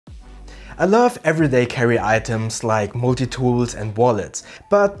I love everyday carry items like multi-tools and wallets,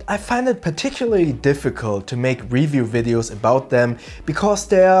 but I find it particularly difficult to make review videos about them because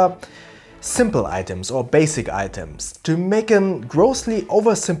they are simple items or basic items. To make a grossly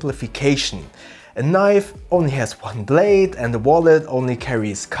oversimplification, a knife only has one blade and a wallet only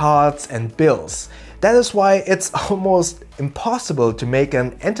carries cards and bills. That is why it's almost impossible to make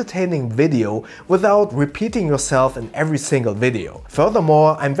an entertaining video without repeating yourself in every single video.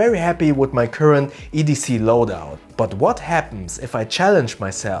 Furthermore, I'm very happy with my current EDC loadout. But what happens if I challenge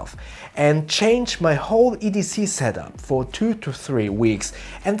myself and change my whole EDC setup for 2 to 3 weeks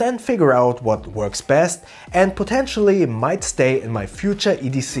and then figure out what works best and potentially might stay in my future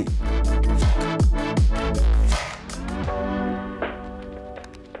EDC?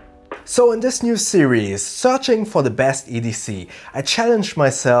 So in this new series, searching for the best EDC, I challenged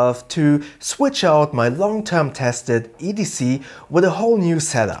myself to switch out my long-term tested EDC with a whole new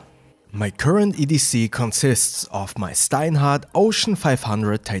setup. My current EDC consists of my Steinhardt Ocean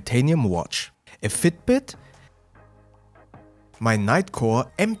 500 titanium watch, a Fitbit, my Nightcore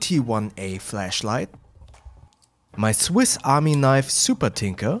MT1A flashlight, my Swiss Army knife Super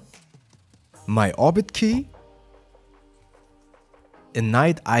Tinker, my Orbitkey, a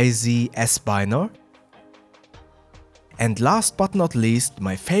Night IZ S-Biner, and last but not least,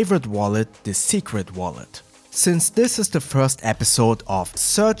 my favorite wallet, the Secret Wallet. Since this is the first episode of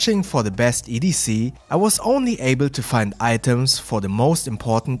Searching for the Best EDC, I was only able to find items for the most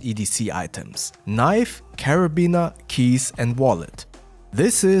important EDC items: knife, carabiner, keys and wallet.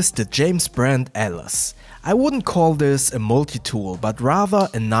 This is the James Brand Ellis. I wouldn't call this a multi-tool, but rather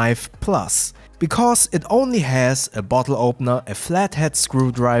a knife plus, because it only has a bottle opener, a flathead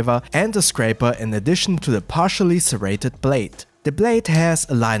screwdriver and a scraper in addition to the partially serrated blade. The blade has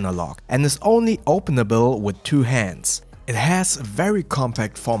a liner lock and is only openable with 2 hands. It has a very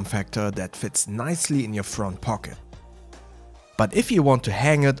compact form factor that fits nicely in your front pocket. But if you want to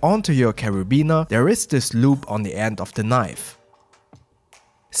hang it onto your carabiner, there is this loop on the end of the knife.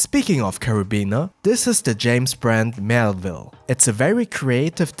 Speaking of carabiner, this is the James Brand Mehlvile. It's a very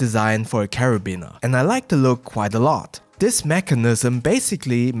creative design for a carabiner and I like the look quite a lot. This mechanism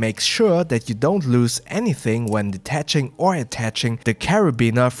basically makes sure that you don't lose anything when detaching or attaching the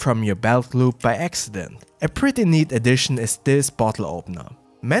carabiner from your belt loop by accident. A pretty neat addition is this bottle opener.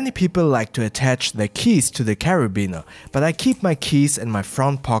 Many people like to attach their keys to the carabiner, but I keep my keys in my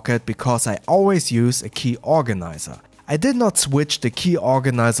front pocket because I always use a key organizer. I did not switch the key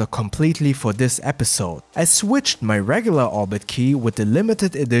organizer completely for this episode. I switched my regular Orbitkey with the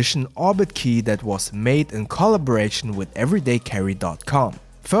limited edition Orbitkey that was made in collaboration with Everydaycarry.com.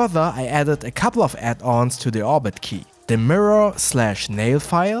 Further, I added a couple of add-ons to the Orbitkey: the mirror/nail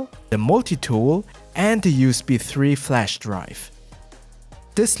file, the multi-tool and the USB 3 flash drive.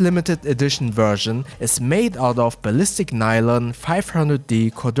 This limited edition version is made out of ballistic nylon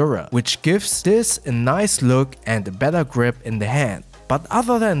 500D Cordura, which gives this a nice look and a better grip in the hand. But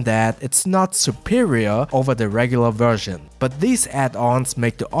other than that, it's not superior over the regular version. But these add-ons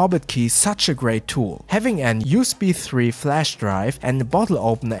make the Orbitkey such a great tool. Having an USB 3 flash drive and a bottle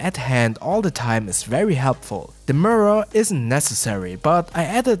opener at hand all the time is very helpful. The mirror isn't necessary, but I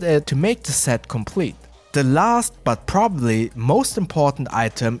added it to make the set complete. The last but probably most important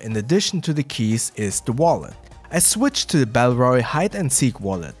item in addition to the keys is the wallet. I switched to the Bellroy hide and seek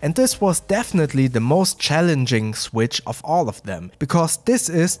wallet, and this was definitely the most challenging switch of all of them, because this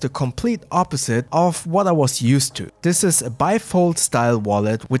is the complete opposite of what I was used to. This is a bifold style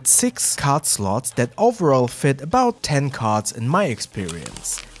wallet with 6 card slots that overall fit about 10 cards in my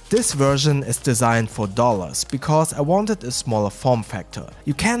experience. This version is designed for dollars because I wanted a smaller form factor.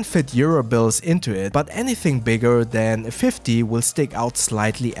 You can fit euro bills into it, but anything bigger than a 50 will stick out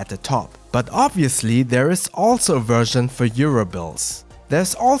slightly at the top. But obviously there is also a version for euro bills.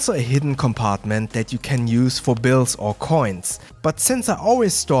 There's also a hidden compartment that you can use for bills or coins, but since I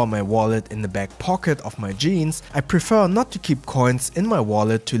always store my wallet in the back pocket of my jeans, I prefer not to keep coins in my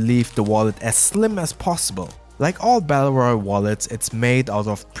wallet to leave the wallet as slim as possible. Like all Bellroy wallets, it's made out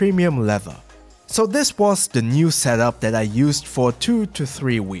of premium leather. So this was the new setup that I used for 2 to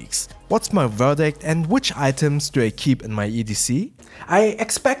 3 weeks. What's my verdict and which items do I keep in my EDC? I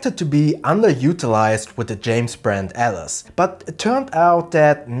expected to be underutilized with the James Brand Ellis, but it turned out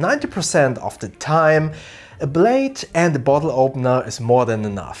that 90% of the time a blade and a bottle opener is more than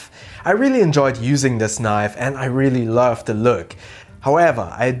enough. I really enjoyed using this knife and I really love the look.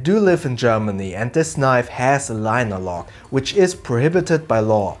 However, I do live in Germany and this knife has a liner lock, which is prohibited by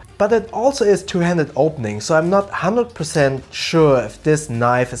law. but it also is two-handed opening, so I'm not 100% sure if this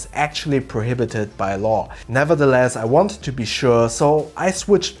knife is actually prohibited by law. Nevertheless, I wanted to be sure, so I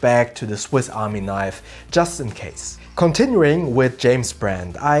switched back to the Swiss Army knife just in case. Continuing with James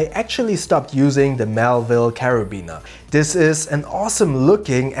Brand, I actually stopped using the Mehlvile carabiner. This is an awesome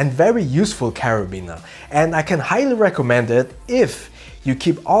looking and very useful carabiner, and I can highly recommend it if you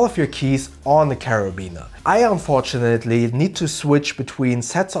keep all of your keys on the carabiner. I unfortunately need to switch between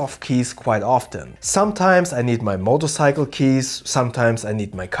sets of keys quite often. Sometimes I need my motorcycle keys, sometimes I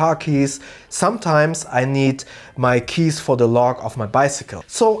need my car keys, sometimes I need my keys for the lock of my bicycle.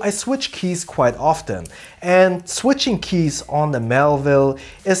 So I switch keys quite often, and switching keys on the Mehlvile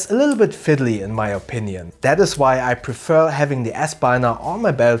is a little bit fiddly in my opinion. That is why I prefer having the S-binder on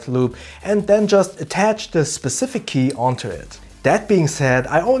my belt loop and then just attach the specific key onto it. That being said,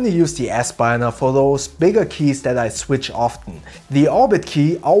 I only use the S-binder for those bigger keys that I switch often. The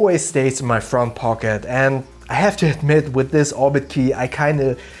Orbitkey always stays in my front pocket, and I have to admit, with this Orbitkey I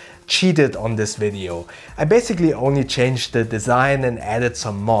kinda cheated on this video. I basically only changed the design and added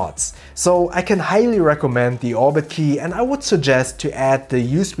some mods. So I can highly recommend the Orbitkey, and I would suggest to add the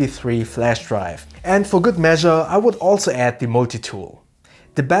USB 3 flash drive. And for good measure, I would also add the multi-tool.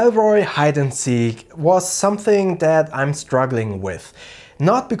 The Bellroy hide and seek was something that I'm struggling with.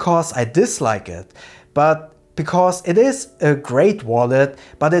 Not because I dislike it, but because it is a great wallet,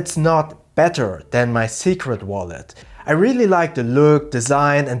 but it's not better than my secret wallet. I really like the look,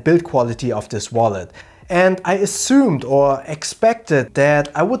 design and build quality of this wallet. And I assumed or expected that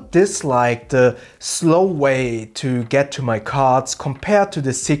I would dislike the slow way to get to my cards compared to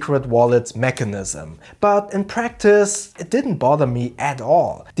the secret wallet's mechanism. But in practice, it didn't bother me at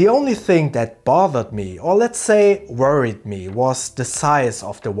all. The only thing that bothered me, or let's say worried me, was the size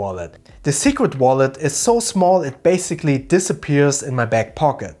of the wallet. The secret wallet is so small it basically disappears in my back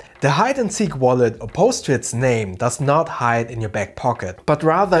pocket. The hide and seek wallet, opposed to its name, does not hide in your back pocket, but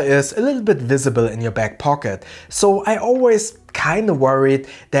rather is a little bit visible in your back pocket. So I always kinda worried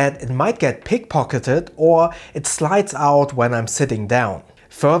that it might get pickpocketed or it slides out when I'm sitting down.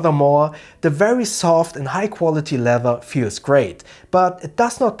 Furthermore, the very soft and high quality leather feels great, but it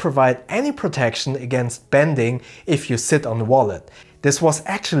does not provide any protection against bending if you sit on the wallet. This was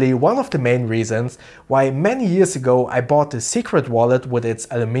actually one of the main reasons why many years ago I bought the secret wallet with its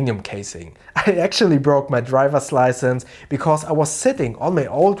aluminum casing. I actually broke my driver's license because I was sitting on my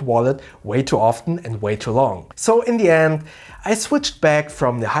old wallet way too often and way too long. So in the end, I switched back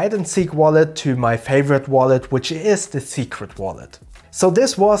from the hide and seek wallet to my favorite wallet, which is the secret wallet. So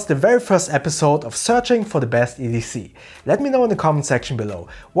this was the very first episode of searching for the best EDC. Let me know in the comment section below,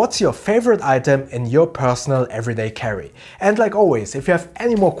 what's your favorite item in your personal everyday carry? And like always, if you have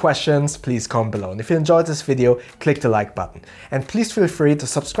any more questions, please comment below. And if you enjoyed this video, click the like button. And please feel free to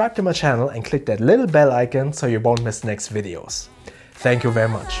subscribe to my channel and click that little bell icon so you won't miss the next videos. Thank you very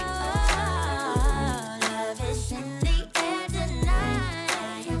much.